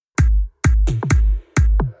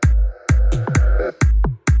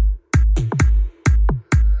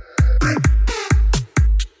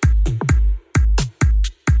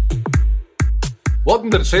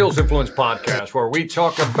to the Sales Influence Podcast, where we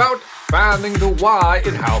talk about finding the why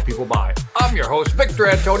in how people buy. I'm your host, Victor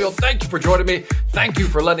Antonio. Thank you for joining me. Thank you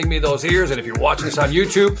for lending me those ears. And if you're watching this on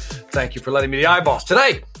YouTube, thank you for lending me the eyeballs.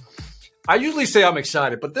 Today, I usually say I'm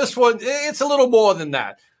excited, but this one, it's a little more than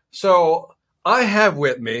that. So I have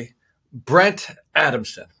with me Brent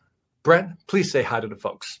Adamson. Brent, please say hi to the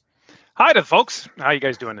folks. Hi to the folks. How are you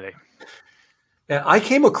guys doing today? And I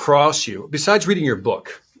came across you, besides reading your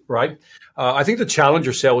book, right? I think the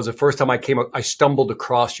Challenger sale was the first time I stumbled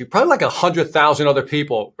across you. Probably like 100,000 other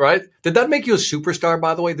people, right? Did that make you a superstar,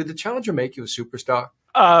 by the way? Did the Challenger make you a superstar?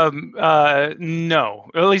 No,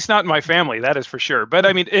 at least not in my family. That is for sure. But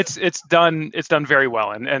I mean, it's done very well,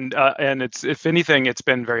 and it's, if anything, it's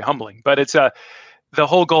been very humbling. But it's the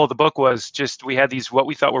whole goal of the book was just, we had these what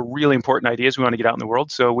we thought were really important ideas we want to get out in the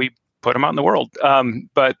world, so we put them out in the world.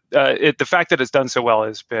 But the fact that it's done so well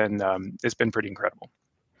has been pretty incredible.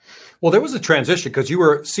 Well, there was a transition because you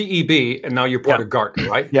were CEB and now you're part of Gartner,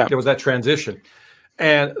 right? Yeah. There was that transition.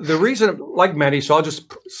 And the reason, like many, so I'll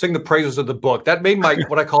just sing the praises of the book. That made my,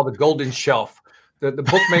 what I call the golden shelf. The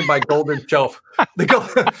book made my golden shelf.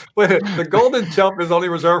 The golden shelf is only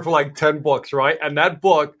reserved for like 10 books, right? And that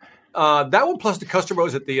book, that one plus the customer,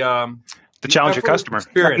 was it the Challenger Customer.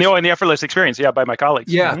 Experience. No, and the Effortless Experience, by my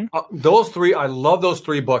colleagues. Yeah, Mm-hmm. Those three, I love those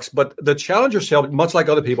three books. But the Challenger sale, much like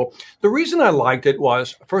other people, the reason I liked it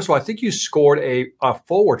was, first of all, I think you scored a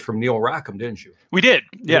forward from Neil Rackham, didn't you? We did,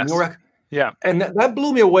 yes. Neil Rackham? Yeah. And that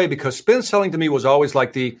blew me away because spin selling to me was always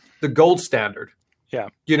like the gold standard. Yeah.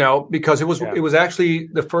 Because it was actually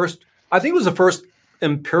the first, I think it was the first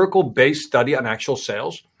empirical based study on actual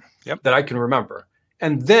sales that I can remember.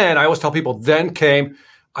 And then I always tell people, then came,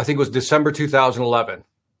 I think it was December 2011,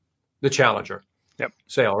 the Challenger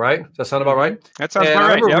sale, right? Does that sound about right? That sounds about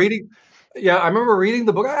right. I remember reading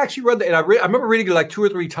the book. I actually read it, and I remember reading it like 2 or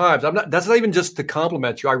 3 times. That's not even just to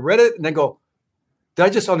compliment you. I read it and then go, did I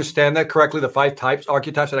just understand that correctly? The 5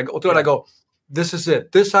 archetypes, and I go through it. I go, this is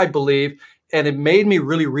it. This I believe, and it made me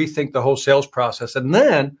really rethink the whole sales process. And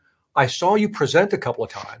then I saw you present a couple of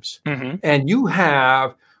times, and you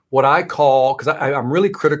have what I call, because I'm really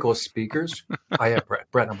critical of speakers. I am,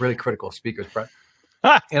 Brent. I'm really critical of speakers, Brent.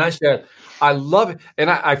 And I said, I love it. And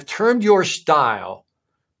I've termed your style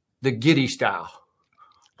the Giddy style.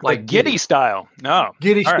 Like Giddy style? No.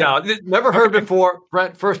 Giddy all style. Right. Never heard before,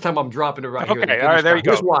 Brent. First time I'm dropping it right here. Okay, all right, there you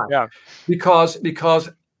go. Here's why. Yeah. Because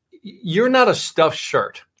you're not a stuffed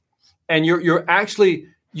shirt. And you're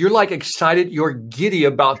like excited. You're giddy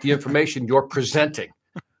about the information you're presenting.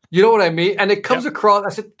 You know what I mean? And it comes across, I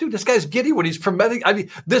said, dude, this guy's giddy when he's promoting. I mean,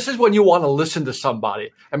 this is when you want to listen to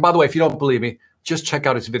somebody. And by the way, if you don't believe me, just check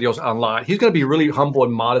out his videos online. He's going to be really humble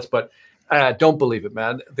and modest, but don't believe it,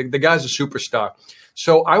 man. The guy's a superstar.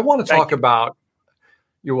 So I want to talk about,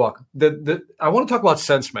 you're welcome. I want to talk about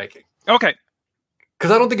sense making. Okay.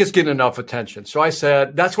 Because I don't think it's getting enough attention. So I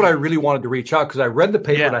said, that's what I really wanted to reach out, because I read the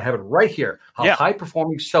paper and I have it right here. How high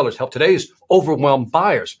performing sellers help today's overwhelmed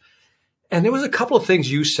buyers. And there was a couple of things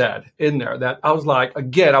you said in there that I was like,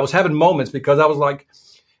 again, I was having moments because I was like,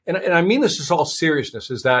 and I mean this is all seriousness,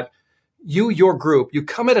 is that your group, you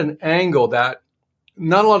come at an angle that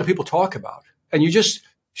not a lot of people talk about. And you just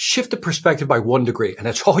shift the perspective by 1 degree. And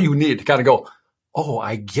that's all you need to kind of go, oh,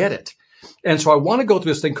 I get it. And so I want to go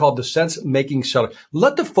through this thing called the sense-making seller.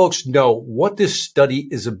 Let the folks know what this study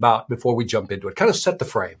is about before we jump into it. Kind of set the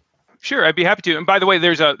frame. Sure, I'd be happy to. And by the way,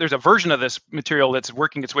 there's a version of this material that's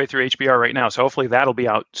working its way through HBR right now, so hopefully that'll be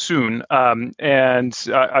out soon. And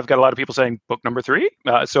I've got a lot of people saying book number 3,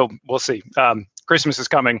 so we'll see. Christmas is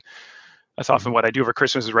coming. That's often what I do over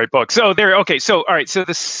Christmas is write books. So there. Okay. So all right. So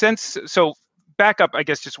the sense. So back up, I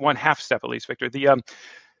guess, just one half step at least, Victor.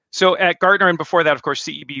 So at Gartner and before that, of course,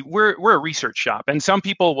 CEB, we're a research shop, and some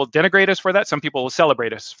people will denigrate us for that. Some people will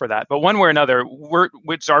celebrate us for that. But one way or another,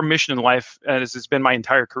 it's our mission in life, as it's been my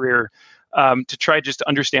entire career, to try just to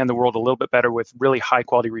understand the world a little bit better with really high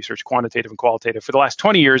quality research, quantitative and qualitative. For the last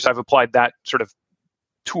 20 years, I've applied that sort of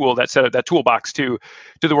tool, that toolbox to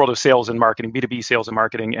the world of sales and marketing, B2B sales and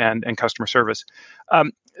marketing, and customer service.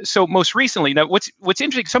 So most recently, now what's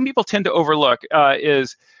interesting, some people tend to overlook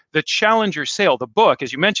is the Challenger sale. The book,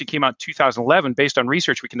 as you mentioned, came out in 2011 based on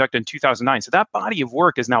research we conducted in 2009. So that body of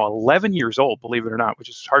work is now 11 years old, believe it or not, which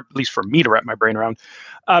is hard, at least for me, to wrap my brain around.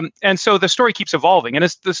 And so the story keeps evolving. And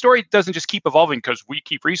the story doesn't just keep evolving because we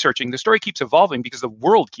keep researching. The story keeps evolving because the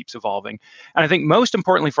world keeps evolving. And I think most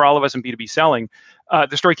importantly for all of us in B2B selling,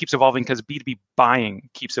 the story keeps evolving because B2B buying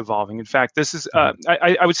keeps evolving. In fact, this is,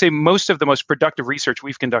 I would say most of the most productive research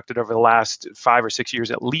we've conducted over the last 5 or 6 years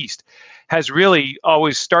at least has really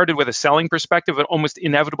always started with a selling perspective and almost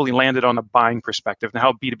inevitably landed on a buying perspective and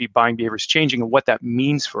how B2B buying behavior is changing and what that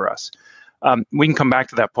means for us. We can come back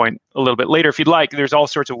to that point a little bit later if you'd like. There's all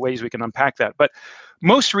sorts of ways we can unpack that. But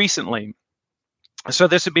most recently, so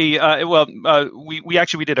this would be,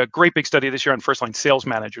 we did a great big study this year on first-line sales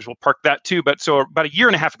managers. We'll park that too. But so about a year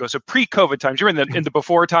and a half ago, so pre-COVID times, you're in the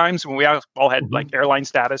before times when we all had like airline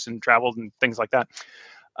status and traveled and things like that.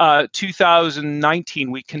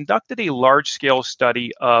 2019, we conducted a large-scale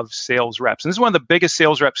study of sales reps. And this is one of the biggest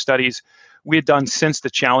sales rep studies we had done since the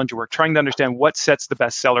Challenger work, trying to understand what sets the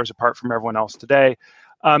best sellers apart from everyone else today.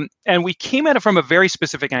 And we came at it from a very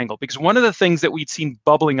specific angle because one of the things that we'd seen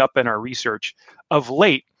bubbling up in our research of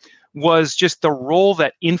late was just the role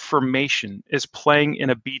that information is playing in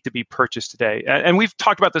a B2B purchase today. And we've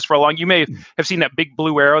talked about this for a long. You may have seen that big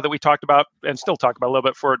blue arrow that we talked about and still talk about a little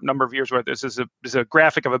bit for a number of years, where this is a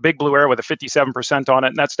graphic of a big blue arrow with a 57% on it.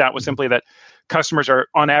 And that stat was simply that customers are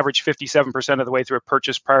on average 57% of the way through a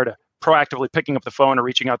purchase prior to proactively picking up the phone or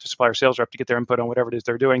reaching out to supplier sales rep to get their input on whatever it is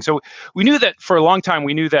they're doing. So we knew that for a long time,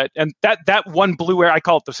 and that one blue arrow, I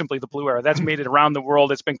call it simply the blue arrow, that's made it around the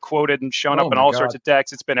world. It's been quoted and shown up in all sorts of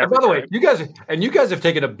decks. It's been everywhere. By the way, you guys have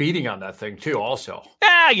taken a beating on that thing too also.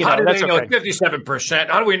 How do that's they know okay. 57%?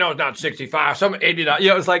 How do we know it's not 65? Some 89.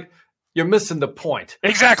 It's like, you're missing the point.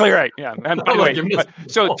 exactly right. Yeah. And by the way,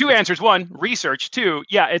 so two answers. One, research. Two,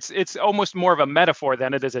 yeah, it's almost more of a metaphor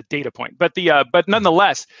than it is a data point. But but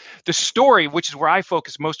nonetheless, the story, which is where I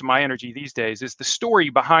focus most of my energy these days, is the story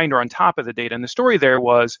behind or on top of the data. And the story there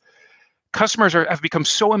was customers have become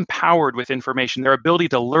so empowered with information, their ability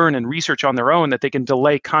to learn and research on their own, that they can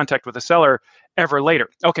delay contact with a seller ever later.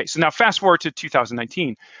 Okay, so now fast forward to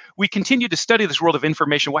 2019. We continue to study this world of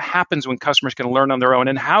information. What happens when customers can learn on their own?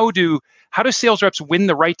 And how do sales reps win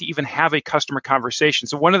the right to even have a customer conversation?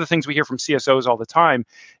 So one of the things we hear from CSOs all the time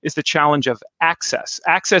is the challenge of access.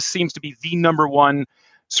 Access seems to be the number one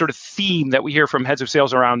sort of theme that we hear from heads of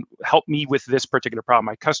sales around, help me with this particular problem.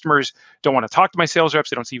 My customers don't want to talk to my sales reps.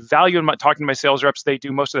 They don't see value in talking to my sales reps. They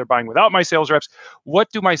do most of their buying without my sales reps. What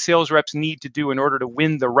do my sales reps need to do in order to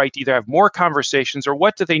win the right to either have more conversations, or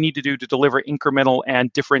what do they need to do to deliver incremental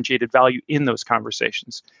and differentiated value in those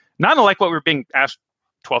conversations? Not unlike what we were being asked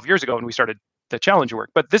 12 years ago when we started the Challenger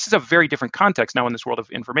work, but this is a very different context now in this world of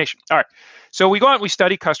information. All right, so we go out and we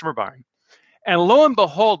study customer buying. And lo and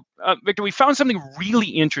behold, Victor, we found something really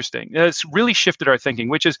interesting that's really shifted our thinking,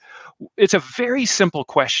 which is, it's a very simple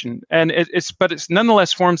question, and it's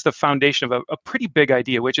nonetheless forms the foundation of a pretty big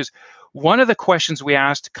idea, which is one of the questions we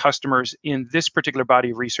asked customers in this particular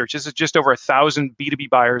body of research. This is just over 1,000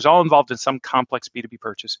 B2B buyers, all involved in some complex B2B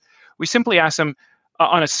purchase. We simply asked them,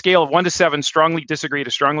 on a scale of 1 to 7, strongly disagree to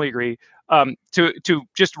strongly agree, to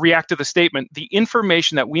just react to the statement, the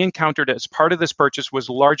information that we encountered as part of this purchase was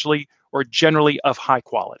largely or generally of high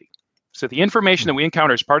quality. So the information that we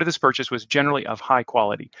encountered as part of this purchase was generally of high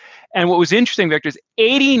quality. And what was interesting, Victor, is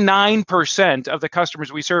 89% of the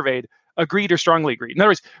customers we surveyed agreed or strongly agreed. In other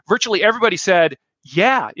words, virtually everybody said,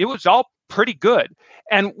 yeah, it was all pretty good.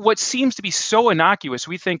 And what seems to be so innocuous,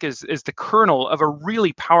 we think, is the kernel of a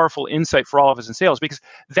really powerful insight for all of us in sales, because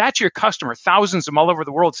that's your customer, thousands of them all over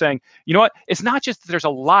the world, saying, you know what, it's not just that there's a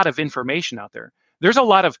lot of information out there. There's a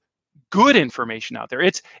lot of good information out there.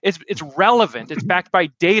 It's relevant. It's backed by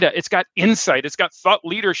data. It's got insight. It's got thought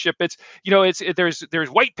leadership. There's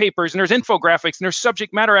white papers and there's infographics and there's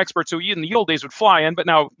subject matter experts. So you in the old days would fly in, but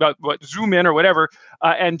now Zoom in or whatever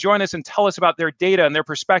and join us and tell us about their data and their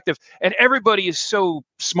perspective. And everybody is so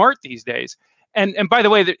smart these days. And by the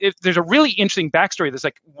way, there's a really interesting backstory that's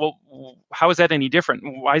like, well, how is that any different?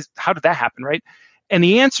 How did that happen, right? And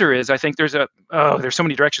the answer is, I think there's so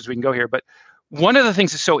many directions we can go here, but one of the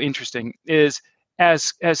things that's so interesting is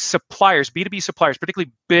as suppliers, B2B suppliers, particularly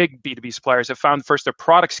big B2B suppliers, have found first their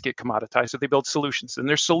products get commoditized, so they build solutions, and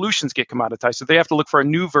their solutions get commoditized, so they have to look for a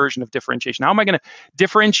new version of differentiation. How am I going to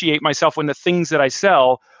differentiate myself when the things that I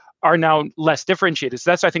sell are now less differentiated?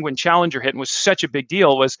 So that's, I think, when Challenger hit and was such a big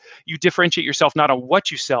deal, was you differentiate yourself not on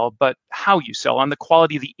what you sell, but how you sell, on the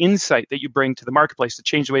quality of the insight that you bring to the marketplace to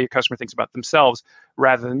change the way your customer thinks about themselves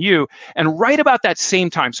rather than you. And right about that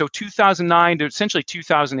same time, so 2009 to essentially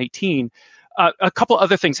 2018, a couple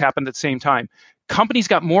other things happened at the same time. Companies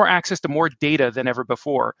got more access to more data than ever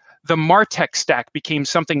before. The MarTech stack became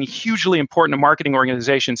something hugely important to marketing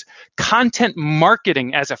organizations. Content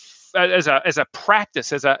marketing as a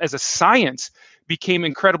practice, as a science, became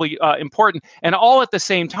incredibly important. And all at the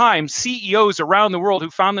same time, CEOs around the world who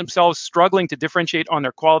found themselves struggling to differentiate on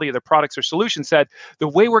their quality of their products or solutions said, the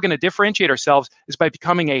way we're going to differentiate ourselves is by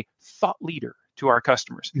becoming a thought leader to our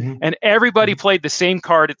customers. Mm-hmm. And everybody played the same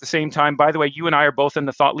card at the same time. By the way, you and I are both in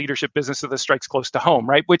the thought leadership business, so this strikes close to home,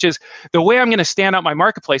 right? Which is the way I'm going to stand out my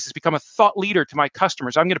marketplace is become a thought leader to my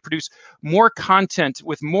customers. I'm going to produce more content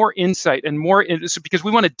with more insight and more, because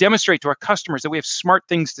we want to demonstrate to our customers that we have smart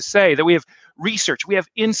things to say, that we have research, we have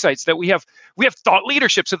insights, that we have thought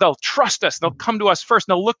leadership, so they'll trust us, they'll come to us first,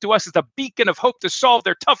 and they'll look to us as the beacon of hope to solve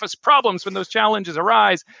their toughest problems when those challenges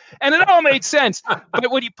arise. And it all made sense.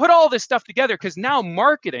 But when you put all this stuff together, because now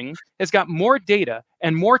marketing has got more data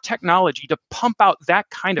and more technology to pump out that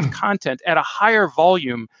kind of content at a higher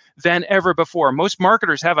volume than ever before. Most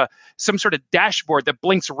marketers have some sort of dashboard that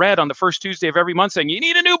blinks red on the first Tuesday of every month saying, you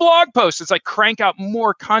need a new blog post. It's like crank out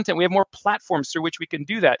more content. We have more platforms through which we can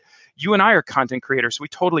do that. You and I are content creators, so we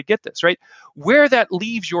totally get this, right? Where that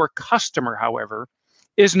leaves your customer, however,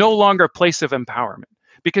 is no longer a place of empowerment.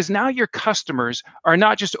 Because now your customers are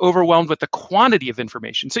not just overwhelmed with the quantity of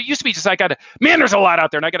information. So it used to be just, there's a lot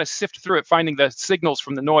out there, and I got to sift through it, finding the signals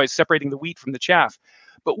from the noise, separating the wheat from the chaff.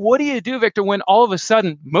 But what do you do, Victor, when all of a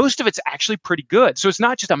sudden, most of it's actually pretty good? So it's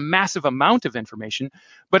not just a massive amount of information,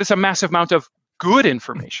 but it's a massive amount of good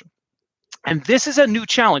information. And this is a new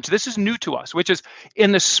challenge. This is new to us, which is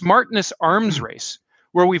in the smartness arms race,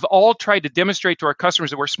 where we've all tried to demonstrate to our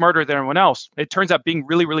customers that we're smarter than everyone else. It turns out being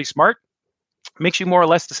really, really smart makes you more or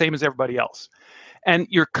less the same as everybody else. And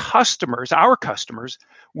your customers, our customers,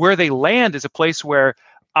 where they land is a place where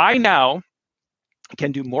I now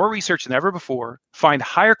can do more research than ever before, find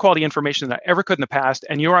higher quality information than I ever could in the past,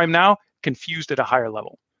 and I'm now confused at a higher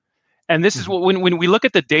level. And this is what, when we look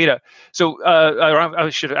at the data. So I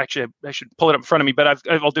should pull it up in front of me, but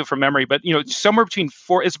I'll do it from memory. But somewhere between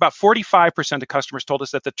it's about 45% of customers told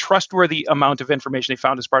us that the trustworthy amount of information they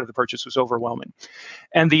found as part of the purchase was overwhelming.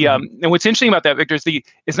 And and what's interesting about that, Victor, is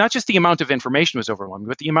it's not just the amount of information was overwhelming,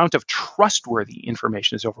 but the amount of trustworthy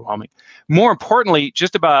information is overwhelming. More importantly,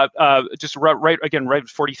 just about right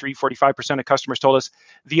 45% of customers told us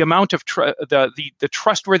the amount of the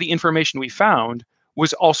trustworthy information we found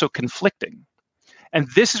was also conflicting. And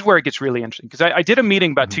this is where it gets really interesting, because I did a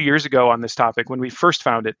meeting about 2 years ago on this topic when we first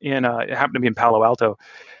found it. It happened to be in Palo Alto.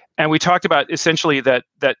 And we talked about essentially that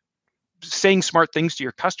saying smart things to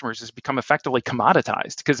your customers has become effectively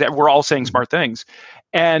commoditized, because we're all saying smart things.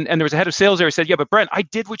 And there was a head of sales there who said, yeah, but Brent, I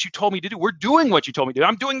did what you told me to do. We're doing what you told me to do.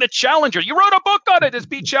 I'm doing the Challenger. You wrote a book on it. It's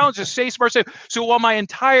Be Challenger, say smart stuff. So while my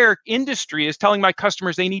entire industry is telling my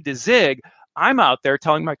customers they need to zig, I'm out there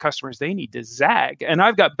telling my customers they need to zag, and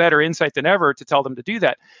I've got better insight than ever to tell them to do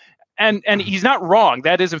that. And he's not wrong.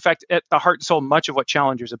 That is, in fact, at the heart and soul, much of what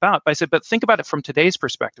Challenger's about. But I said, but think about it from today's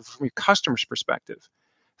perspective, from your customer's perspective.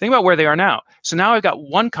 Think about where they are now. So now I've got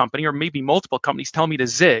one company or maybe multiple companies telling me to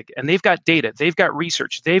zig, and they've got data, they've got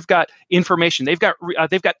research, they've got information, they've got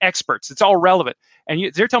experts. It's all relevant,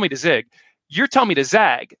 and they're telling me to zig. You're telling me to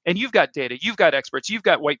zag, and you've got data, you've got experts, you've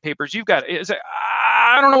got white papers,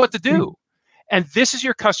 I don't know what to do. And this is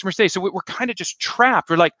your customer today. So we're kind of just trapped.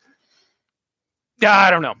 We're like, I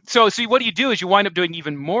don't know. So see, what you do is you wind up doing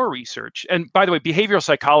even more research. And by the way, behavioral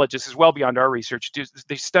psychologists is well beyond our research.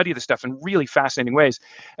 They study this stuff in really fascinating ways.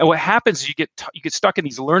 And what happens is you get stuck in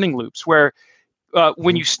these learning loops where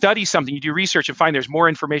when you study something, you do research and find there's more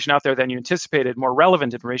information out there than you anticipated, more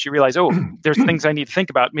relevant information. You realize, there's things I need to think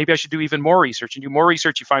about. Maybe I should do even more research. And do more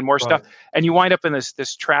research, you find more stuff. And you wind up in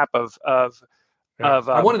this trap of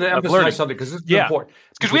I wanted to emphasize something because this is important.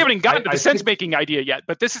 Because we haven't even gotten to the sense-making idea yet,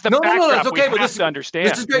 but this is the backdrop we have to understand.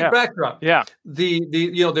 This is great backdrop. Yeah.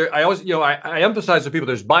 I emphasize to people,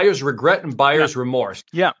 there's buyer's regret and buyer's remorse.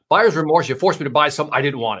 Yeah. Buyer's remorse, you forced me to buy something I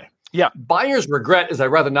didn't want it. Yeah. Buyer's regret is I'd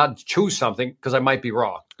rather not choose something because I might be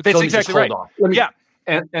wrong. That's exactly right. Yeah.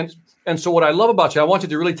 And so what I love about you, I want you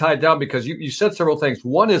to really tie it down, because you said several things.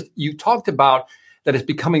 One is you talked about that it's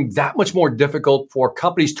becoming that much more difficult for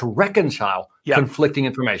companies to reconcile conflicting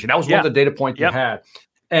information. That was one of the data points you had.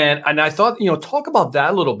 And I thought, talk about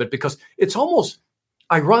that a little bit, because it's almost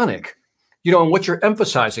ironic, and what you're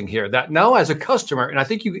emphasizing here, that now as a customer, and I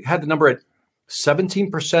think you had the number at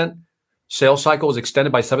 17% sales cycle is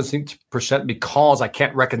extended by 17% because I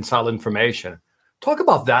can't reconcile information. Talk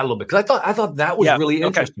about that a little bit, because I thought that was really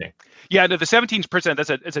interesting. Yeah, no, the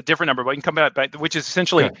 17%, it's a different number, but you can come back, which is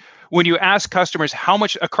essentially when you ask customers how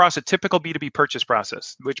much across a typical B2B purchase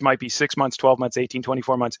process, which might be 6 months, 12 months, 18,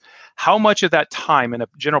 24 months, how much of that time in a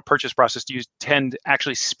general purchase process do you tend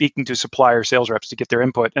actually speaking to supplier sales reps to get their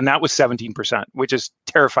input? And that was 17%, which is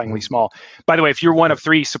terrifyingly small. By the way, if you're one of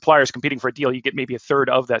 3 suppliers competing for a deal, you get maybe a third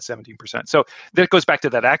of that 17%. So that goes back to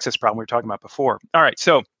that access problem we were talking about before. All right,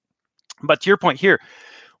 so, but to your point here,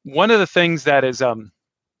 one of the things that is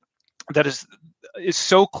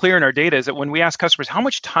so clear in our data is that when we ask customers, how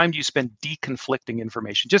much time do you spend deconflicting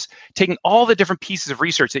information? Just taking all the different pieces of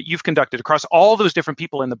research that you've conducted across all those different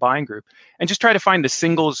people in the buying group and just try to find the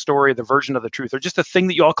single story, the version of the truth, or just a thing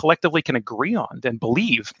that you all collectively can agree on and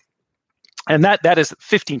believe. And that is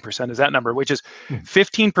 15% is that number, which is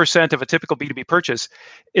 15% of a typical B2B purchase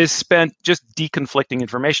is spent just deconflicting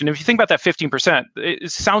information. If you think about that 15%,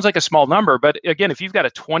 it sounds like a small number, but again, if you've got a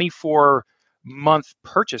 24-month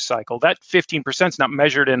purchase cycle, that 15% is not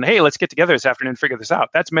measured in, hey, let's get together this afternoon and figure this out.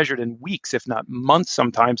 That's measured in weeks, if not months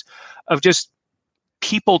sometimes, of just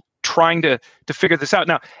people trying to figure this out.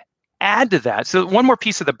 Now, add to that, so one more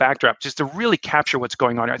piece of the backdrop, just to really capture what's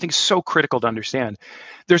going on here, I think is so critical to understand.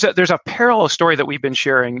 There's a parallel story that we've been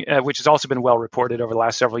sharing, which has also been well reported over the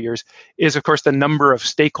last several years, is of course the number of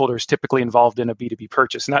stakeholders typically involved in a B2B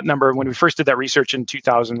purchase. And that number, when we first did that research in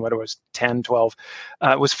 2000, what it was, 10, 12,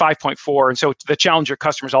 was 5.4. And so the Challenger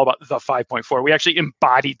customer is all about the 5.4. We actually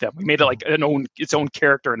embodied them. We made it like its own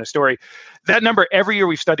character in a story. That number, every year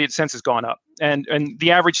we've studied it since, has gone up. And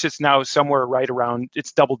the average sits now somewhere right around,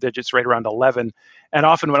 it's double digits, right around 11. And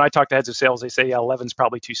often when I talk to heads of sales, they say, yeah, 11 is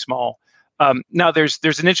probably too small. Now, there's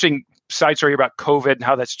an interesting side story about COVID and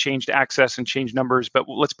how that's changed access and changed numbers, but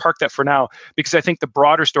let's park that for now, because I think the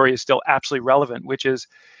broader story is still absolutely relevant, which is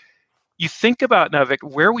you think about now, Vic,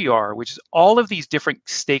 where we are, which is all of these different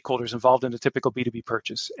stakeholders involved in a typical B2B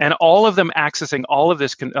purchase, and all of them accessing all of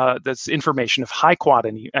this information of high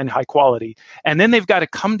quantity, and then they've got to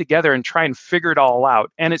come together and try and figure it all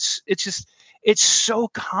out. And it's so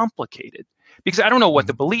complicated. Because I don't know what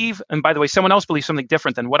to believe. And by the way, someone else believes something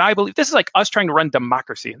different than what I believe. This is like us trying to run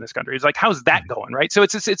democracy in this country. It's like, how's that going, right? So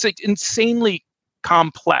it's like insanely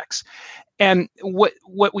complex. And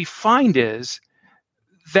what we find is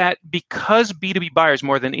that because B2B buyers,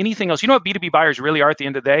 more than anything else, you know what B2B buyers really are at the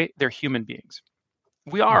end of the day? They're human beings.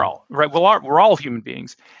 We are all, right? We're all human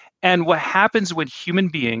beings. And what happens when human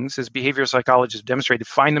beings, as behavioral psychologists have demonstrated,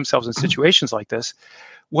 find themselves in situations like this,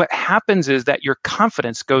 what happens is that your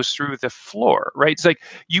confidence goes through the floor, right? It's like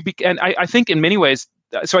and I think in many ways,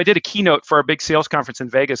 so I did a keynote for a big sales conference in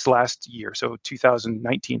Vegas last year, so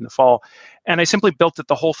 2019, the fall, and I simply built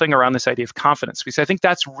the whole thing around this idea of confidence, because I think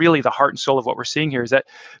that's really the heart and soul of what we're seeing here, is that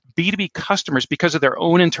B2B customers, because of their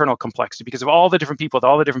own internal complexity, because of all the different people with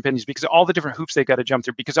all the different opinions, because of all the different hoops they've got to jump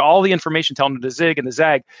through, because of all the information telling them to zig and the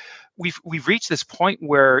zag, we've reached this point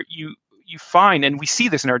where you find, and we see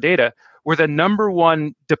this in our data, where the number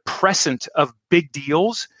one depressant of big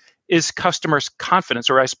deals is customers'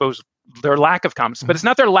 confidence, or I suppose their lack of confidence. But it's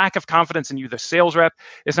not their lack of confidence in you, the sales rep.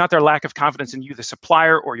 It's not their lack of confidence in you, the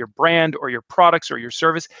supplier, or your brand, or your products, or your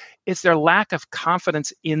service. It's their lack of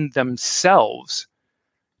confidence in themselves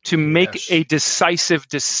to make a decisive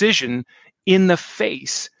decision in the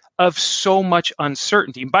face of so much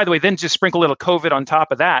uncertainty. And by the way, then just sprinkle a little COVID on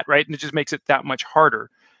top of that, right? And it just makes it that much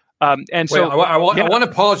harder. And so I want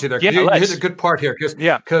to pause you there. You hit a good part here,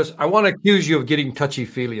 because I want to accuse you of getting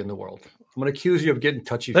touchy-feely in the world. I'm going to accuse you of getting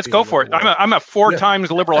touchy-feely. Let's go for it. I'm a 4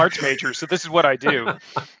 times liberal arts major, so this is what I do.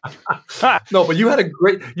 No, but you had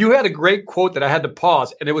a great quote that I had to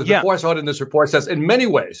pause, and it was before I saw it in this report. It says, in many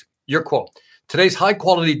ways, your quote, today's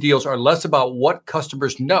high-quality deals are less about what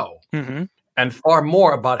customers know and far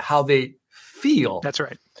more about how they feel. That's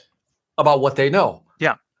right. About what they know.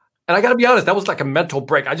 Yeah. And I got to be honest, that was like a mental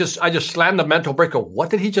break. I just slammed the mental break. What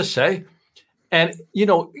did he just say? And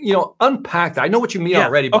unpack that. I know what you mean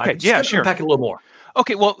already, but unpack it a little more.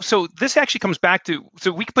 Okay, well, so this actually comes back to,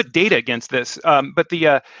 so we can put data against this, but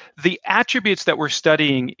the attributes that we're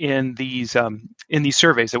studying in these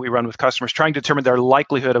surveys that we run with customers, trying to determine their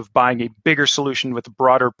likelihood of buying a bigger solution with the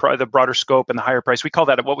broader scope and the higher price, we call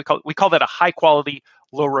that a high quality,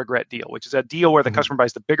 low regret deal, which is a deal where the customer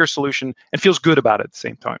buys the bigger solution and feels good about it at the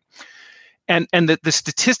same time. And the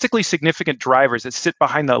statistically significant drivers that sit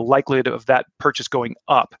behind the likelihood of that purchase going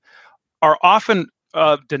up are often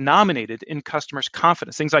denominated in customers'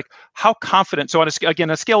 confidence. Things like how confident. So on a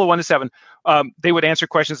scale of 1 to 7, they would answer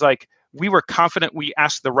questions like, we were confident we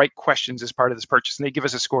asked the right questions as part of this purchase, and they give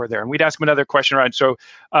us a score there. And we'd ask them another question around. So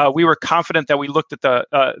we were confident that we looked at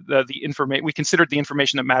the information, we considered the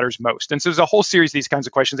information that matters most. And so there's a whole series of these kinds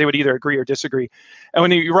of questions. They would either agree or disagree. And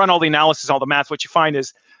when you run all the analysis, all the math, what you find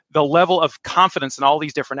is the level of confidence in all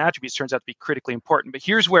these different attributes turns out to be critically important. But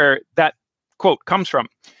here's where that quote comes from,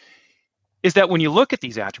 is that when you look at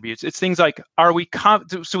these attributes, it's things like, are we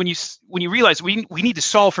so when you realize we need to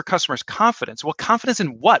solve for customers' confidence. Well, confidence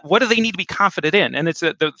in what? What do they need to be confident in? And it's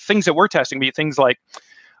the things that we're testing be things like,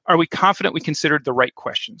 are we confident we considered the right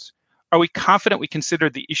questions? Are we confident we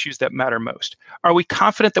considered the issues that matter most? Are we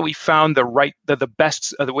confident that we found the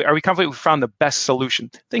best? Are we confident we found the best solution?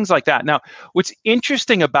 Things like that. Now, what's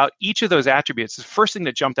interesting about each of those attributes, the first thing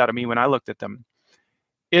that jumped out at me when I looked at them,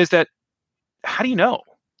 is that how do you know?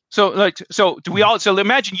 So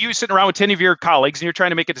imagine you sitting around with 10 of your colleagues and you're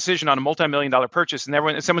trying to make a decision on a multi-million-dollar purchase,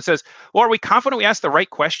 and someone says, "Well, are we confident we asked the right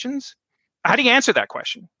questions?" How do you answer that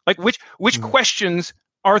question? Like which questions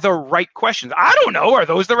are the right questions? I don't know. Are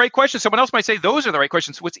those the right questions? Someone else might say those are the right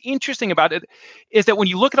questions. What's interesting about it is that when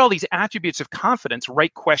you look at all these attributes of confidence,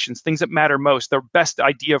 right questions, things that matter most, the best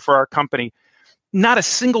idea for our company, not a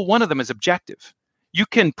single one of them is objective. You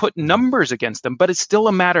can put numbers against them, but it's still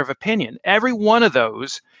a matter of opinion. Every one of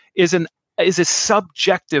those is a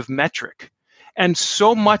subjective metric. And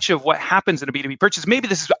so much of what happens in a B2B purchase, maybe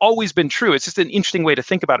this has always been true. It's just an interesting way to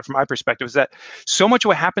think about it from my perspective, is that so much of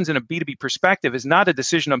what happens in a B2B perspective is not a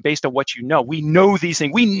decision based on what you know. We know these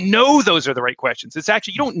things. We know those are the right questions. It's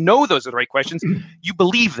actually, you don't know those are the right questions. You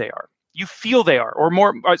believe they are. You feel they are. Or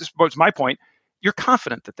more, what's my point, you're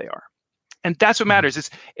confident that they are. And that's what matters.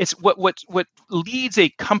 It's what leads a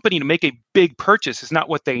company to make a big purchase is not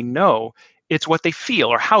what they know. It's what they feel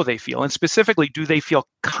or how they feel. And specifically, do they feel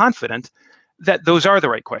confident that those are the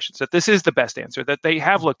right questions, that this is the best answer, that they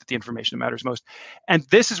have looked at the information that matters most? And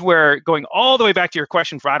this is where, going all the way back to your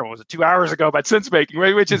question from, I don't know, was it 2 hours ago about sense making,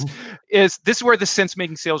 right? Which is this is where the sense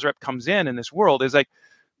making sales rep comes in this world, is like,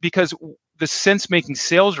 because the sense making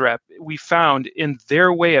sales rep, we found in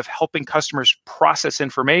their way of helping customers process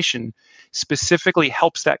information specifically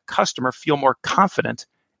helps that customer feel more confident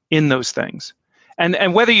in those things.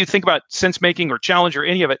 And whether you think about sense making or challenge or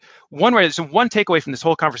any of it, one takeaway from this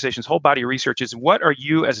whole conversation, this whole body of research, is what are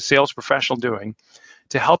you as a sales professional doing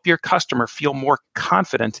to help your customer feel more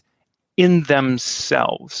confident in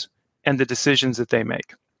themselves and the decisions that they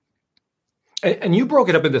make? And you broke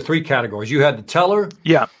it up into 3 categories. You had the teller,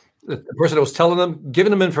 the person that was telling them,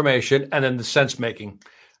 giving them information, and then the sense making.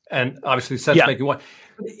 And obviously sense making one.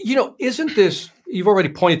 Isn't this, you've already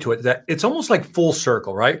pointed to it, that it's almost like full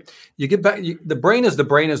circle, right? You get back, the brain is the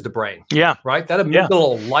brain. Yeah. Right? That amygdala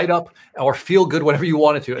will light up or feel good, whatever you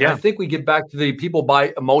want it to. And I think we get back to the people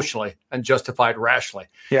buy emotionally and justified rationally.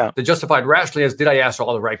 Yeah. The justified rationally is, did I ask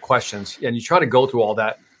all the right questions? And you try to go through all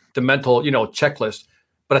that, the mental, checklist.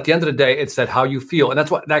 But at the end of the day, it's that how you feel. And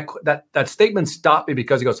that's what that statement stopped me,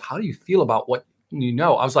 because he goes, how do you feel about what you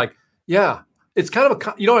know? I was like, yeah. It's kind of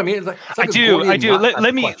you know what I mean? It's like I do.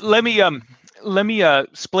 Let me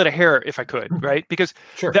split a hair if I could, right? Because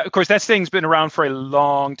of course that thing's been around for a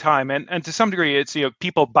long time, and to some degree, it's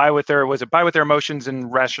people buy with their emotions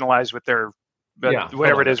and rationalize with their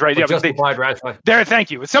whatever it is, right? Justified, rationalized. There,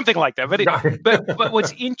 thank you. It's something like that. But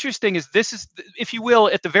what's interesting is this is, if you will,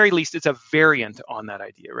 at the very least, it's a variant on that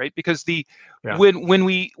idea, right? Because when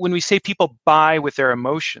we say people buy with their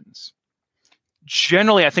emotions,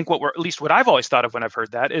 generally, I think what I've always thought of when I've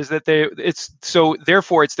heard that is that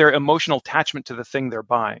therefore it's their emotional attachment to the thing they're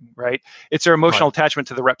buying, right? It's their emotional attachment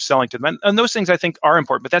to the rep selling to them. And those things I think are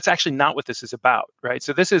important, but that's actually not what this is about, right?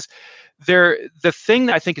 So this is the thing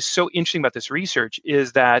that I think is so interesting about this research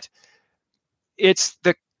is that it's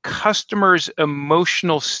the customer's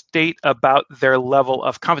emotional state about their level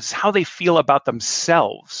of confidence, how they feel about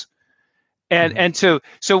themselves. And so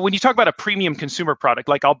when you talk about a premium consumer product,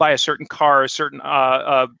 like I'll buy a certain car, a certain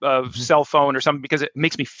cell phone or something because it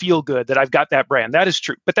makes me feel good that I've got that brand. That is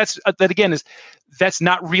true. But that's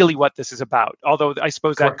not really what this is about. Although I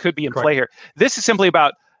suppose that could be in play here. This is simply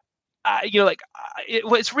about,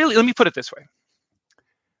 it's really, let me put it this way.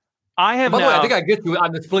 I have. By the way, I think I get you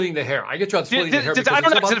on the splitting the hair. I get you on splitting the hair. I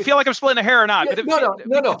don't know. Does it feel like I'm splitting the hair or not? Yeah,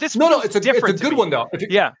 no. It's a good one though.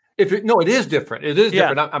 It is different. It is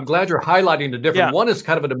different. I'm glad you're highlighting the different. Yeah. One is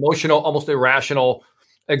kind of an emotional, almost irrational,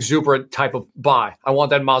 exuberant type of buy. I want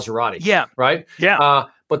that Maserati. Yeah. Right. Yeah.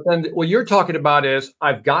 But then what you're talking about is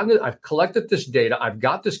I've collected this data. I've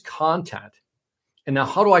got this content. And now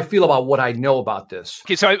how do I feel about what I know about this?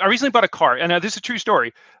 Okay. So I recently bought a car, and this is a true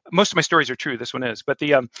story. Most of my stories are true. This one is, but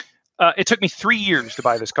it took me 3 years to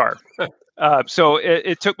buy this car. So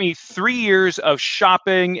it took me 3 years of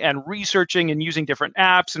shopping and researching and using different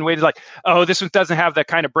apps and ways like, oh, this one doesn't have the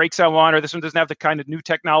kind of brakes I want, or this one doesn't have the kind of new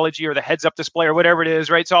technology or the heads-up display or whatever it is,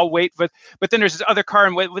 right? So I'll wait, but then there's this other car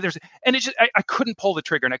and it's just I couldn't pull the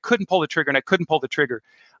trigger and I couldn't pull the trigger and I couldn't pull the trigger.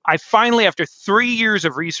 I finally, after 3 years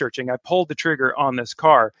of researching, I pulled the trigger on this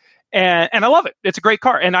car. And I love it. It's a great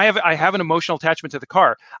car. And I have an emotional attachment to the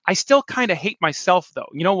car. I still kind of hate myself, though.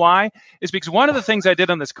 You know why? It's because one of the things I did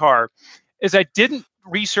on this car is I didn't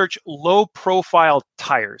research low profile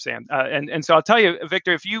tires. And so I'll tell you,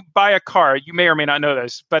 Victor, if you buy a car, you may or may not know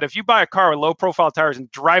this, but if you buy a car with low profile tires and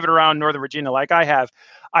drive it around Northern Virginia like I have,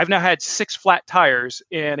 I've now had 6 flat tires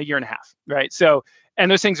in a year and a half, right? So, and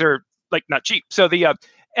those things are like not cheap. So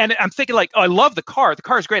and I'm thinking like, oh, I love the car. The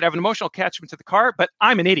car is great. I have an emotional attachment to the car, but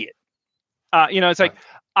I'm an idiot. It's like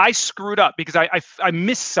I screwed up because I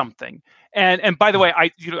missed something. And by the way,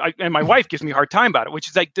 and my wife gives me a hard time about it, which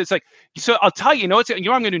is like, it's like, so I'll tell you, what I'm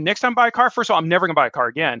going to do next time I buy a car? First of all, I'm never going to buy a car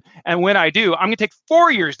again. And when I do, I'm going to take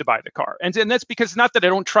 4 years to buy the car. And that's because it's not that I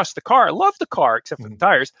don't trust the car. I love the car, except for the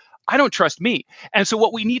tires. I don't trust me. And so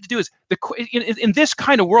what we need to do is in this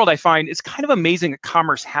kind of world, I find it's kind of amazing that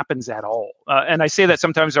commerce happens at all. And I say that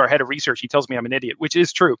sometimes to our head of research, he tells me I'm an idiot, which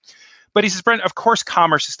is true. But he says, Brent, of course,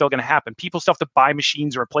 commerce is still going to happen. People still have to buy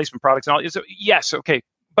machines and replacement products and all. So, yes, okay.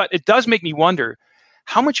 But it does make me wonder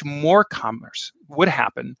how much more commerce would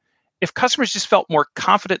happen if customers just felt more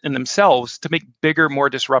confident in themselves to make bigger, more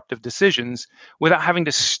disruptive decisions without having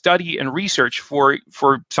to study and research for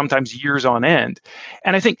sometimes years on end.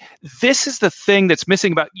 And I think this is the thing that's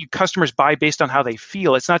missing about you. Customers buy based on how they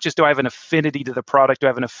feel. It's not just, do I have an affinity to the product? Do I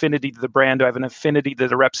have an affinity to the brand? Do I have an affinity to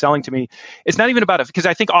the rep selling to me? It's not even about it, because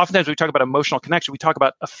I think oftentimes when we talk about emotional connection, we talk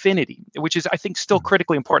about affinity, which is, I think, still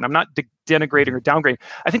critically important. I'm not denigrating or downgrading.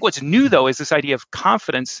 I think what's new, though, is this idea of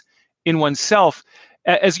confidence in oneself.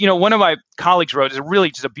 As you know, one of my colleagues wrote, is really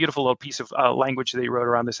just a beautiful little piece of language that he wrote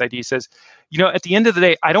around this idea. He says, at the end of the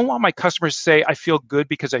day, I don't want my customers to say, I feel good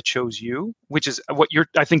because I chose you, which is what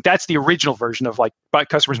I think that's the original version of like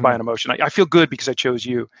customers buy on emotion. I feel good because I chose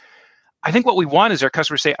you. I think what we want is our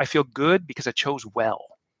customers say, I feel good because I chose well.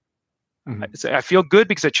 I feel good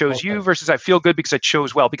because I chose you versus I feel good because I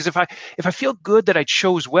chose well. Because if I feel good that I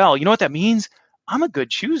chose well, you know what that means? I'm a good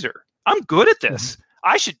chooser. I'm good at this.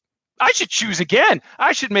 I should choose again.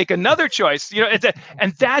 I should make another choice.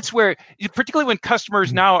 And that's where, particularly when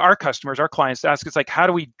customers now, our clients ask us like, how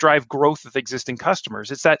do we drive growth with existing customers?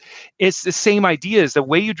 It's the same idea. Is the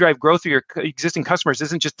way you drive growth with your existing customers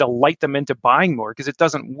isn't just delight them into buying more, because it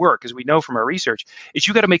doesn't work, as we know from our research. Is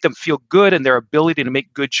you got to make them feel good in their ability to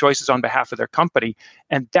make good choices on behalf of their company,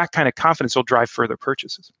 and that kind of confidence will drive further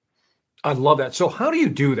purchases. I love that. So how do you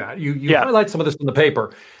do that? You highlight some of this in the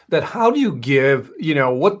paper. That how do you give,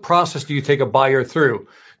 what process do you take a buyer through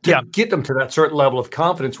to get them to that certain level of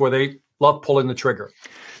confidence where they love pulling the trigger?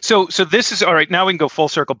 So this is all right. Now we can go full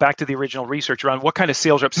circle back to the original research around what kind of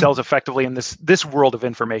sales rep sells effectively in this world of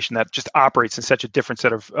information that just operates in such a different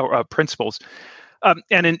set of principles.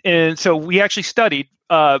 And so we actually studied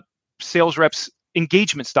sales reps'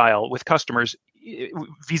 engagement style with customers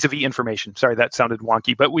vis-a-vis information. Sorry, that sounded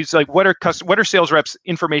wonky, but we was like, what are sales reps'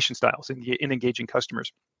 information styles in engaging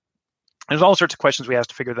customers? And there's all sorts of questions we asked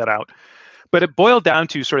to figure that out, but it boiled down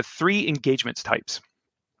to sort of 3 engagements types.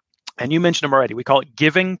 And you mentioned them already. We call it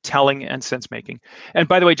giving, telling, and sense making. And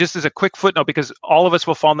by the way, just as a quick footnote, because all of us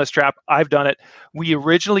will fall in this trap, I've done it. We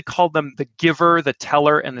originally called them the giver, the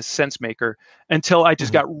teller, and the sense maker, until I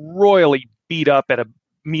just got royally beat up at a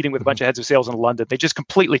meeting with a bunch of heads of sales in London. They just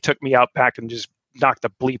completely took me out back and just knocked the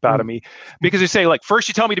bleep out of me, because they say, like, first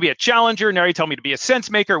you tell me to be a challenger, now you tell me to be a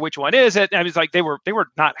sense maker. Which one is it? And it's like they were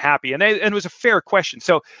not happy, and it was a fair question.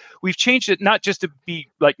 So we've changed it not just to be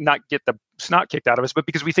like not get the snot kicked out of us, but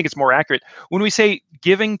because we think it's more accurate. When we say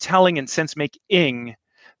giving, telling, and sense making,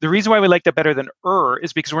 the reason why we like that better than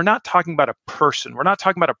is because we're not talking about a person. We're not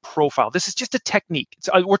talking about a profile. This is just a technique.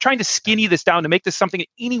 We're trying to skinny this down to make this something that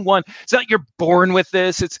anyone, it's not you're born with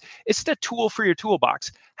this. It's a tool for your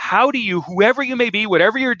toolbox. How do you, whoever you may be,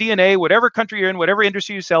 whatever your DNA, whatever country you're in, whatever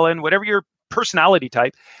industry you sell in, whatever your personality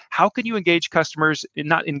type, how can you engage customers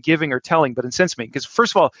not in giving or telling, but in sense making? Because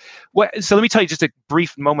first of all, so let me tell you just a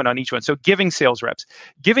brief moment on each one. So giving sales reps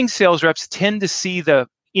tend to see the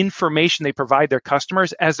information they provide their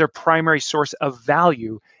customers as their primary source of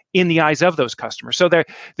value in the eyes of those customers. So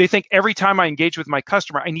they think every time I engage with my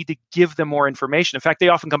customer, I need to give them more information. In fact, they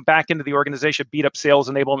often come back into the organization, beat up sales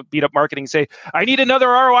enablement, beat up marketing, and say, I need another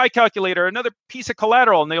ROI calculator, another piece of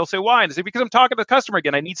collateral. And they'll say, why? And they say, because I'm talking to the customer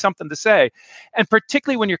again, I need something to say. And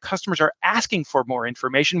particularly when your customers are asking for more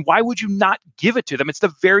information, why would you not give it to them? It's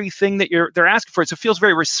the very thing that they're asking for. So it feels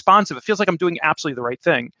very responsive. It feels like I'm doing absolutely the right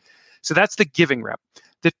thing. So that's the giving rep.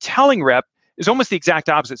 The telling rep is almost the exact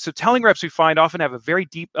opposite. So telling reps we find often have a very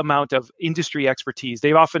deep amount of industry expertise.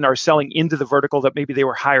 They often are selling into the vertical that maybe they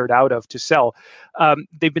were hired out of to sell.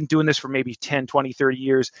 They've been doing this for maybe 10, 20, 30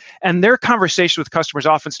 years. And their conversations with customers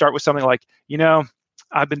often start with something like,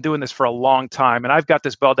 I've been doing this for a long time, and I've got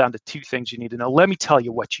this boiled down to 2 things you need to know. Let me tell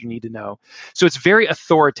you what you need to know. So it's very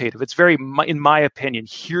authoritative. It's very, in my opinion,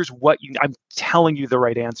 here's what I'm telling you the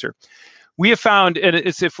right answer. We have found, and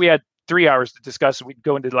it's if we had 3 hours to discuss, we'd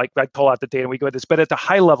go into I'd pull out the data and we go into this, but at the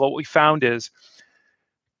high level, what we found is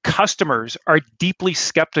customers are deeply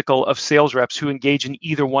skeptical of sales reps who engage in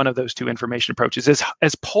either one of those 2 information approaches.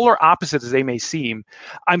 As polar opposite as they may seem,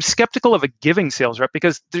 I'm skeptical of a giving sales rep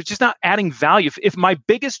because they're just not adding value. If my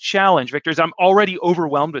biggest challenge, Victor, is I'm already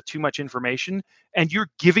overwhelmed with too much information and you're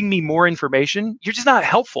giving me more information, you're just not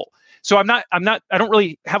helpful. So I don't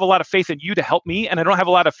really have a lot of faith in you to help me, and I don't have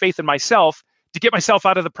a lot of faith in myself to get myself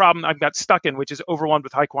out of the problem I've got stuck in, which is overwhelmed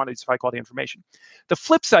with high quantities of high quality information. The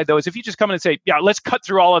flip side, though, is if you just come in and say, yeah, let's cut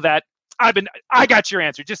through all of that. I got your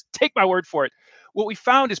answer. Just take my word for it. What we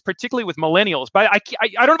found is particularly with millennials, but I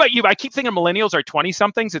don't know about you, but I keep thinking millennials are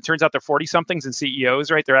 20-somethings. It turns out they're 40-somethings and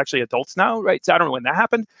CEOs, right? They're actually adults now, right? So I don't know when that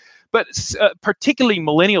happened. But particularly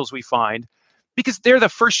millennials we find, because they're the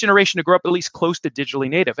first generation to grow up at least close to digitally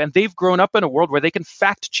native. And they've grown up in a world where they can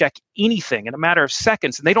fact check anything in a matter of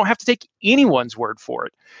seconds, and they don't have to take anyone's word for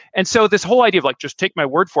it. And so this whole idea of just take my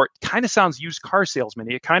word for it kind of sounds used car salesman.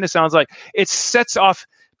 It kind of sounds like it sets off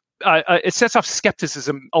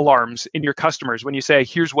skepticism alarms in your customers when you say,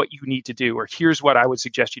 here's what you need to do, or here's what I would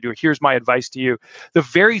suggest you do, or here's my advice to you. The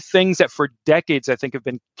very things that for decades I think have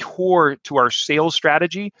been core to our sales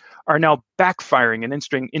strategy are now backfiring in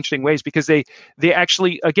interesting ways because they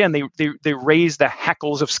actually, again, they raise the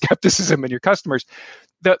hackles of skepticism in your customers.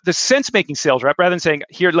 The sense-making sales rep, rather than saying,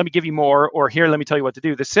 here, let me give you more, or here, let me tell you what to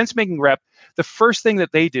do, the sense-making rep, the first thing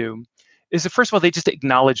that they do is first of all, they just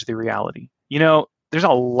acknowledge the reality. There's a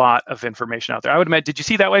lot of information out there. I would imagine, did you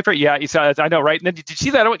see that white paper? Yeah, you saw it. I know, right? And then did you see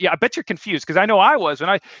that? Yeah, I bet you're confused because I know I was. When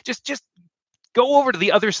I just go over to the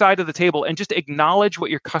other side of the table and just acknowledge what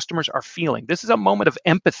your customers are feeling. This is a moment of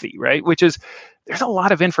empathy, right? Which is, there's a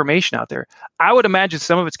lot of information out there. I would imagine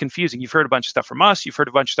some of it's confusing. You've heard a bunch of stuff from us. You've heard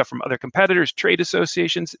a bunch of stuff from other competitors, trade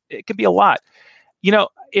associations. It can be a lot.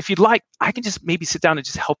 If you'd like, I can just maybe sit down and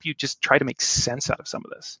just help you just try to make sense out of some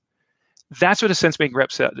of this. That's what a sense-making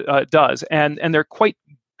rep does, and they're quite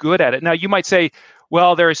good at it. Now, you might say,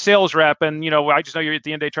 well, they're a sales rep, and I just know you're at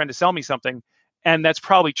the end of the day trying to sell me something, and that's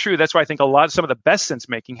probably true. That's why I think some of the best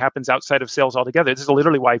sense-making happens outside of sales altogether. This is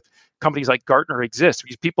literally why companies like Gartner exist,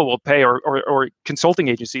 because people will pay, or consulting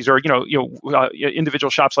agencies, or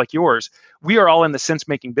individual shops like yours. We are all in the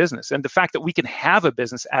sense-making business, and the fact that we can have a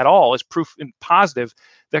business at all is proof and positive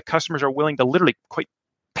that customers are willing to literally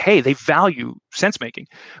pay. They value sense making,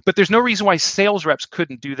 but there's no reason why sales reps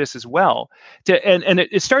couldn't do this as well.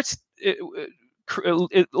 It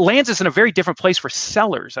lands us in a very different place for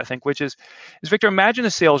sellers, I think, which is Victor, imagine a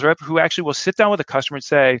sales rep who actually will sit down with a customer and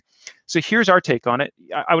say, so here's our take on it.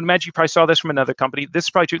 I would imagine you probably saw this from another company. This is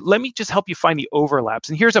probably true. Let me just help you find the overlaps.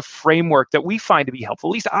 And here's a framework that we find to be helpful.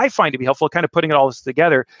 At least I find to be helpful, kind of putting it all this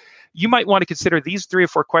together. You might want to consider these 3 or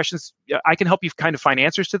 4 questions. I can help you kind of find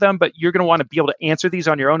answers to them, but you're going to want to be able to answer these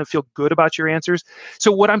on your own and feel good about your answers. So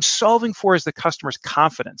what I'm solving for is the customer's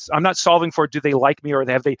confidence. I'm not solving for, do they like me, or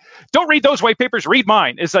don't read those white papers, read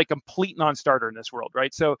mine. It's like a complete non-starter in this world,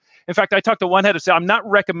 right? So in fact, I talked to one head of sales. I'm not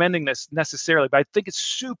recommending this necessarily, but I think it's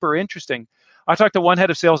super interesting. I talked to one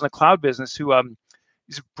head of sales in the cloud business who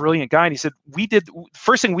he's a brilliant guy. And he said,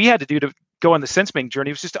 first thing we had to do to go on the sense-making journey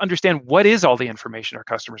was just to understand what is all the information our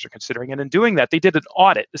customers are considering. And in doing that, they did an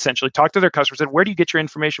audit, essentially, talked to their customers, said, where do you get your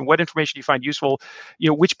information? What information do you find useful?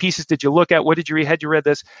 Which pieces did you look at? What did you read? Had you read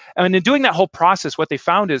this? And in doing that whole process, what they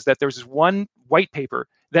found is that there was this one white paper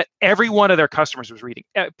that every one of their customers was reading.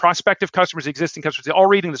 Prospective customers, existing customers, they're all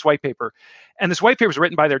reading this white paper. And this white paper was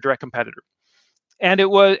written by their direct competitor. And it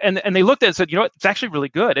was, and they looked at it and said, it's actually really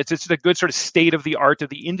good. It's a good sort of state of the art of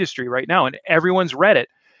the industry right now. And everyone's read it.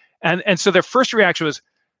 And so their first reaction was,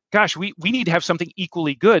 gosh, we need to have something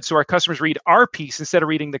equally good so our customers read our piece instead of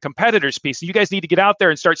reading the competitor's piece. So you guys need to get out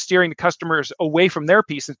there and start steering the customers away from their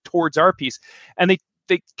piece and towards our piece. And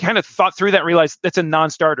they kind of thought through that and realized that's a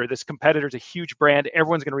non-starter. This competitor is a huge brand.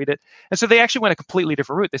 Everyone's going to read it. And so they actually went a completely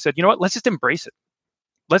different route. They said, you know what, let's just embrace it.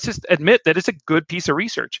 Let's just admit that it's a good piece of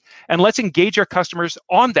research, and let's engage our customers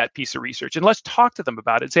on that piece of research, and let's talk to them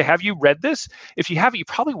about it and say, have you read this? If you haven't, you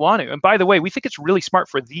probably want to. And by the way, we think it's really smart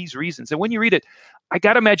for these reasons. And when you read it, I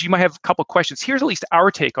got to imagine you might have a couple of questions. Here's at least our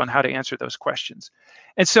take on how to answer those questions.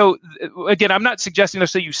 And so again, I'm not suggesting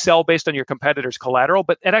necessarily you sell based on your competitor's collateral,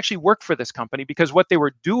 but it actually worked for this company because what they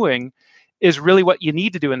were doing is really what you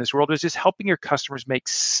need to do in this world, is just helping your customers make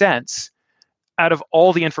sense out of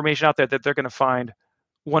all the information out there that they're going to find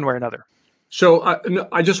one way or another. So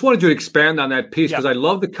I just wanted to expand on that piece because I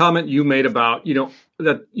love the comment you made about,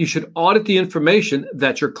 that you should audit the information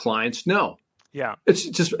that your clients know. Yeah.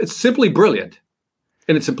 It's simply brilliant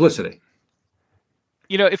in its simplicity.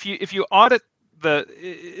 If you audit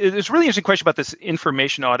it's a really interesting question about this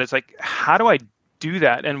information audit. It's like, how do I do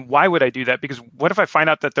that? And why would I do that? Because what if I find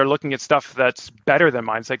out that they're looking at stuff that's better than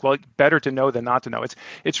mine? It's like, well, it's better to know than not to know.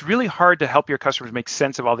 It's really hard to help your customers make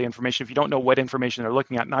sense of all the information if you don't know what information they're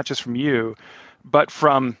looking at, not just from you, but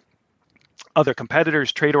from other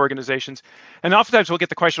competitors, trade organizations. And oftentimes we'll get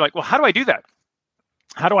the question like, well, how do I do that?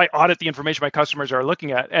 How do I audit the information my customers are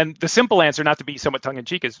looking at? And the simple answer, not to be somewhat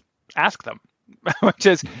tongue-in-cheek, is ask them. Which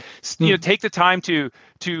is, take the time to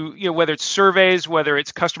whether it's surveys, whether it's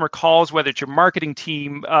customer calls, whether it's your marketing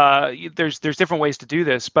team. There's different ways to do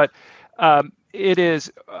this, but it is,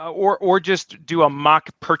 or just do a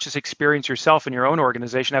mock purchase experience yourself in your own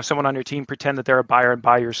organization. Have someone on your team pretend that they're a buyer and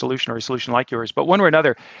buy your solution or a solution like yours. But one way or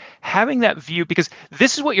another, having that view, because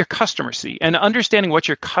this is what your customers see, and understanding what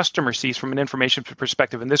your customer sees from an information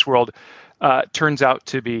perspective in this world turns out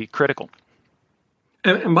to be critical.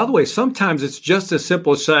 And by the way, sometimes it's just as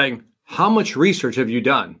simple as saying, how much research have you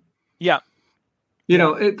done? Yeah.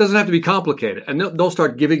 It doesn't have to be complicated. And they'll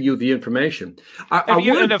start giving you the information.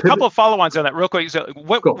 And a couple of follow-ons on that real quick. So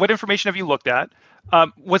what information have you looked at?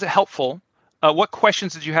 Was it helpful? What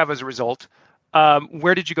questions did you have as a result?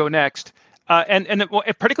 Where did you go next? And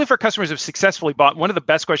particularly for customers who have successfully bought, one of the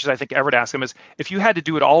best questions I think ever to ask them is, if you had to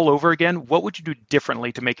do it all over again, what would you do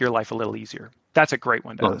differently to make your life a little easier? That's a great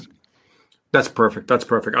one to ask. That's perfect.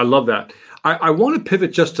 I love that. I want to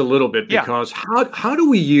pivot just a little bit because how do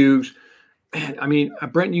we use,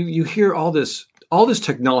 Brent, you hear all this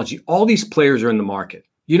technology, all these players are in the market.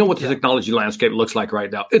 You know what the technology landscape looks like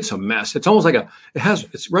right now. It's a mess. It's almost like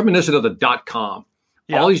it's reminiscent of the .com.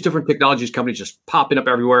 Yeah. All these different technologies companies just popping up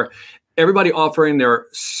everywhere. Everybody offering their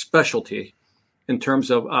specialty in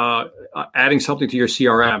terms of adding something to your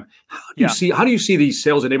CRM. How do you see these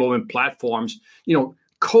sales enablement platforms,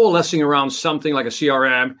 coalescing around something like a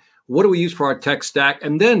CRM? What do we use for our tech stack?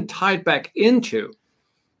 And then tie it back into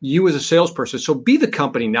you as a salesperson. So be the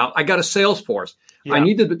company now. I got a sales force. Yeah. I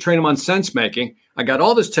need to train them on sense making. I got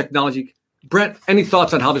all this technology. Brent, any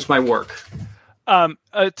thoughts on how this might work?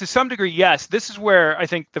 To some degree, yes. This is where I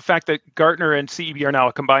think the fact that Gartner and CEB are now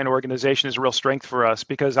a combined organization is a real strength for us,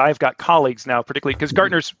 because I've got colleagues now, particularly because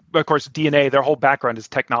Gartner's, of course, DNA, their whole background is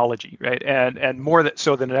technology, right? And more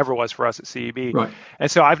so than it ever was for us at CEB. Right.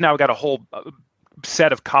 And so I've now got a whole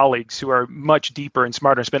set of colleagues who are much deeper and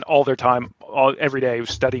smarter, spend all their time every day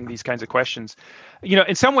studying these kinds of questions.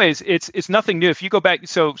 In some ways, it's nothing new. If you go back,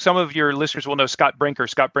 so some of your listeners will know Scott Brinker.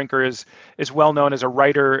 Scott Brinker is well known as a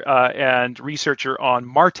writer and researcher on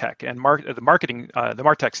MarTech and the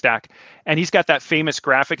MarTech stack. And he's got that famous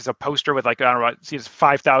graphic. It's a poster with it's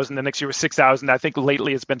 5,000. The next year was 6,000. I think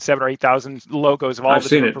lately it's been 7,000 or 8,000 logos of all the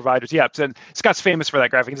different providers. Yeah, and Scott's famous for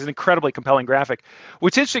that graphic. It's an incredibly compelling graphic.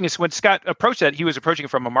 What's interesting is when Scott approached that, he was approaching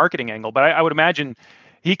it from a marketing angle. But I would imagine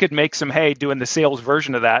he could make some hay doing the sales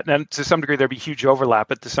version of that. And to some degree, there'd be huge overlap,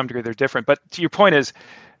 but to some degree, they're different. But to your point is,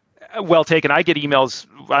 well taken. I get emails,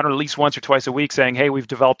 at least once or twice a week saying, hey, we've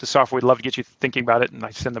developed a software. We'd love to get you thinking about it. And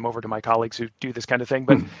I send them over to my colleagues who do this kind of thing.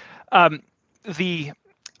 But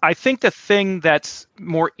I think the thing that's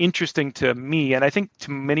more interesting to me, and I think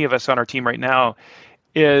to many of us on our team right now,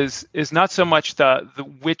 is not so much the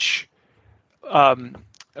which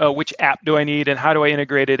app do I need and how do I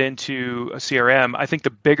integrate it into a CRM? I think the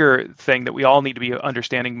bigger thing that we all need to be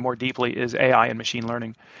understanding more deeply is AI and machine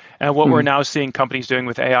learning. And what we're now seeing companies doing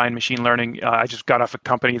with AI and machine learning, I just got off a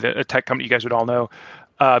tech company you guys would all know,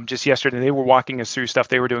 just yesterday. They were walking us through stuff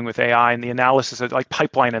they were doing with AI and the analysis of like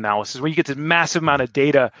pipeline analysis, where you get this massive amount of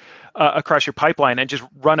data across your pipeline and just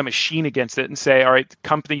run a machine against it and say, all right,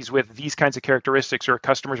 companies with these kinds of characteristics or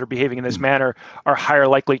customers are behaving in this manner are higher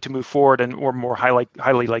likely to move forward or more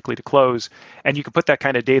highly likely to close. And you can put that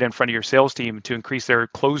kind of data in front of your sales team to increase their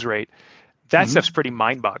close rate. That stuff's pretty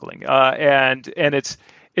mind-boggling. And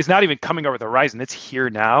is not even coming over the horizon. It's here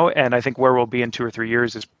now. And I think where we'll be in 2 or 3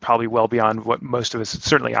 years is probably well beyond what most of us,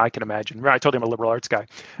 certainly I can imagine. I told you I'm a liberal arts guy.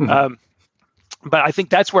 Mm-hmm. But I think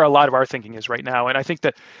that's where a lot of our thinking is right now. And I think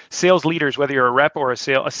that sales leaders, whether you're a rep or a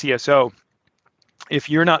CSO, if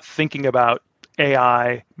you're not thinking about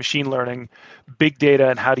AI, machine learning, big data,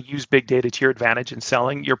 and how to use big data to your advantage in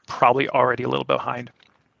selling, you're probably already a little behind.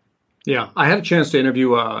 Yeah, I had a chance to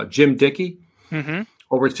interview Jim Dickey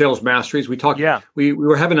over at Sales Masteries. We talked. Yeah. We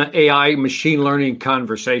were having an AI machine learning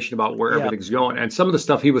conversation about where everything's going, and some of the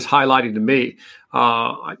stuff he was highlighting to me,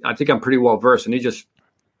 I think I'm pretty well versed, and he just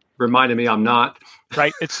reminded me I'm not.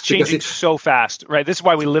 Right, it's changing so fast. Right, this is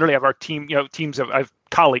why we literally have our team. Teams of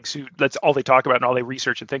colleagues who that's all they talk about and all they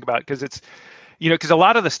research and think about, because it's. Because a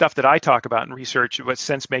lot of the stuff that I talk about in research, what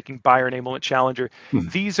sense making, buyer enablement, challenger,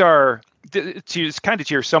 these are it's kind of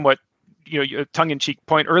to your somewhat tongue-in-cheek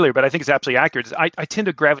point earlier, but I think it's absolutely accurate. I tend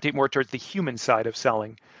to gravitate more towards the human side of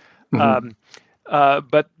selling, but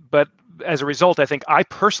as a result, I think I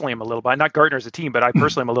personally am a little behind. Not Gartner as a team, but I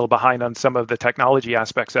personally am a little behind on some of the technology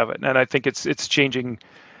aspects of it, and I think it's changing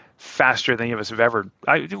faster than any of us have ever.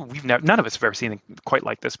 None of us have ever seen anything quite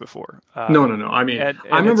like this before. No. I mean,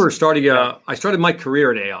 I remember starting. I started my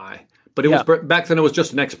career at AI, but it was back then. It was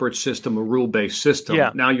just an expert system, a rule-based system.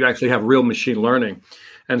 Yeah. Now you actually have real machine learning,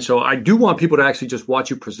 and so I do want people to actually just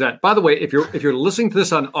watch you present. By the way, if you're listening to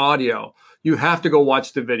this on audio, you have to go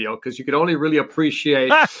watch the video because you can only really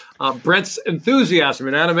appreciate Brent's enthusiasm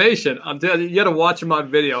in animation. You got to watch him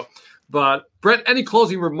on video. But Brent, any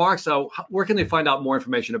closing remarks? Where can they find out more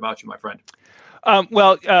information about you, my friend?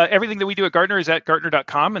 Everything that we do at Gartner is at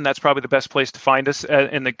Gartner.com, and that's probably the best place to find us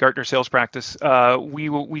in the Gartner sales practice.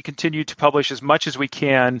 We continue to publish as much as we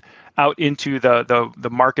can out into the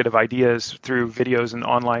market of ideas through videos and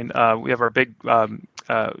online. We have our big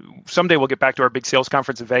someday we'll get back to our big sales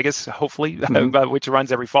conference in Vegas, hopefully, which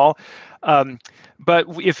runs every fall. But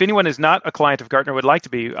if anyone is not a client of Gartner would like to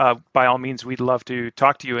be, by all means, we'd love to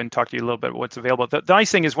talk to you and talk to you a little bit about what's available. The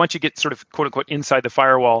nice thing is once you get sort of quote unquote inside the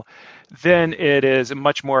firewall, then it is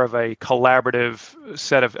much more of a collaborative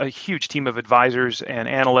set of a huge team of advisors and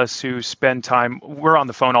analysts who spend time. We're on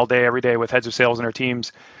the phone all day, every day with heads of sales and our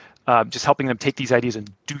teams. Just helping them take these ideas and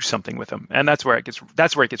do something with them, and that's where it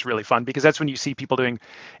gets really fun, because that's when you see people doing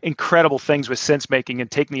incredible things with sense making and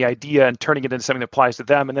taking the idea and turning it into something that applies to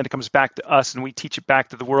them, and then it comes back to us, and we teach it back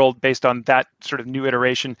to the world based on that sort of new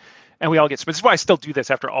iteration, and we all get. This is why I still do this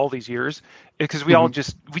after all these years, because we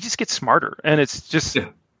just get smarter, and it's just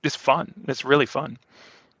fun. It's really fun.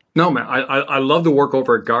 No, man, I love the work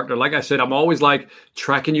over at Gartner. Like I said, I'm always like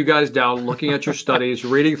tracking you guys down, looking at your studies,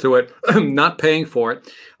 reading through it, not paying for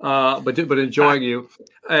it, but enjoying you.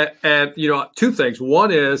 And two things.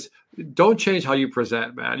 One is don't change how you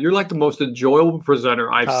present, man. You're like the most enjoyable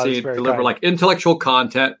presenter I've seen deliver like intellectual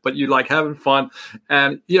content, but you like having fun.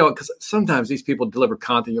 And, because sometimes these people deliver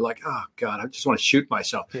content, you're like, oh, God, I just want to shoot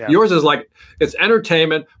myself. Yeah. Yours is like, it's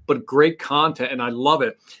entertainment, but great content, and I love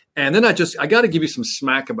it. And then I got to give you some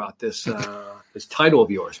smack about this this title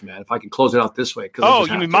of yours, man. If I can close it out this way.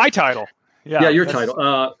 You mean my title? Yeah, your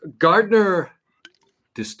title. Gartner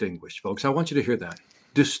Distinguished, folks. I want you to hear that.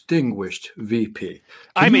 Distinguished VP.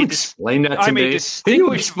 Can you explain that to me? I'm a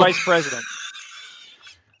distinguished vice president.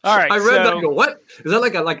 All right. I read that and go, what? Is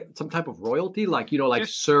that like some type of royalty? Like,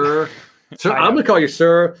 Sir, I'm going to call you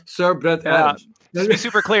Sir Brent Adams. To be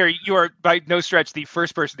super clear, you are by no stretch the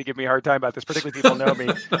first person to give me a hard time about this, particularly people know me.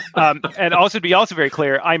 And also to be very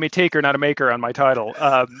clear, I'm a taker, not a maker on my title.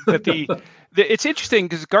 But it's interesting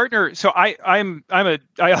because Gartner. So I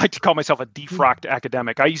like to call myself a defrocked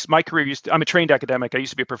academic. I'm a trained academic. I used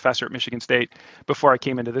to be a professor at Michigan State before I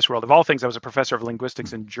came into this world. Of all things, I was a professor of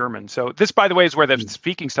linguistics and German. So this, by the way, is where the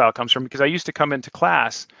speaking style comes from, because I used to come into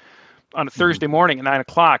class on a Thursday morning at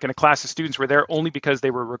 9:00, and a class of students were there only because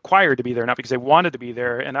they were required to be there, not because they wanted to be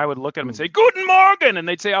there. And I would look at them and say, "Guten Morgen," and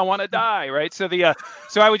they'd say, "I want to die," right? So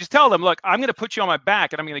so I would just tell them, "Look, I'm going to put you on my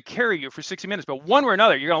back, and I'm going to carry you for 60 minutes, but one way or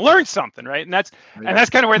another, you're going to learn something, right?" And that's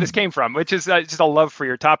kind of where this came from, which is just a love for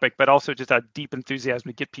your topic, but also just a deep enthusiasm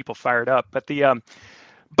to get people fired up. But in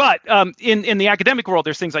the academic world,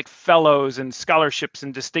 there's things like fellows and scholarships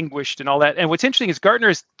and distinguished and all that. And what's interesting is Gartner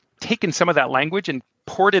has taken some of that language and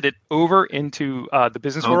ported it over into the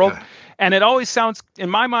business world, and it always sounds, in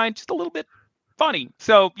my mind, just a little bit funny.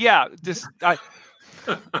 So I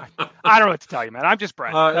don't know what to tell you, man. I'm just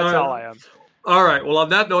Brent. That's all I am. All right. Well, on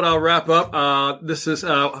that note, I'll wrap up. This is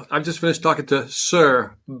I've just finished talking to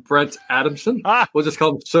Sir Brent Adamson. We'll just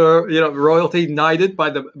call him Sir. Royalty knighted by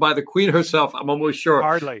the Queen herself. I'm almost sure.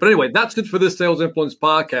 Hardly. But anyway, that's it for this Sales Influence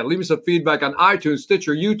podcast. Leave me some feedback on iTunes,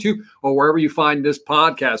 Stitcher, YouTube, or wherever you find this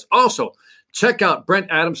podcast. Also, Check out Brent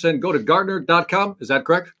Adamson. Go to Gartner.com. Is that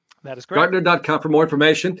correct? That is correct. Gartner.com for more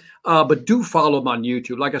information. But do follow him on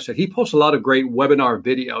YouTube. Like I said, he posts a lot of great webinar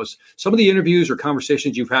videos. Some of the interviews or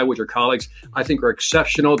conversations you've had with your colleagues, I think, are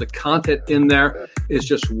exceptional. The content in there is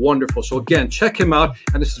just wonderful. So again, check him out.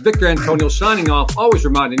 And this is Victor Antonio signing off, always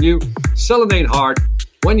reminding you, selling ain't hard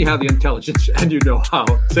when you have the intelligence and you know how.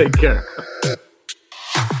 Take care.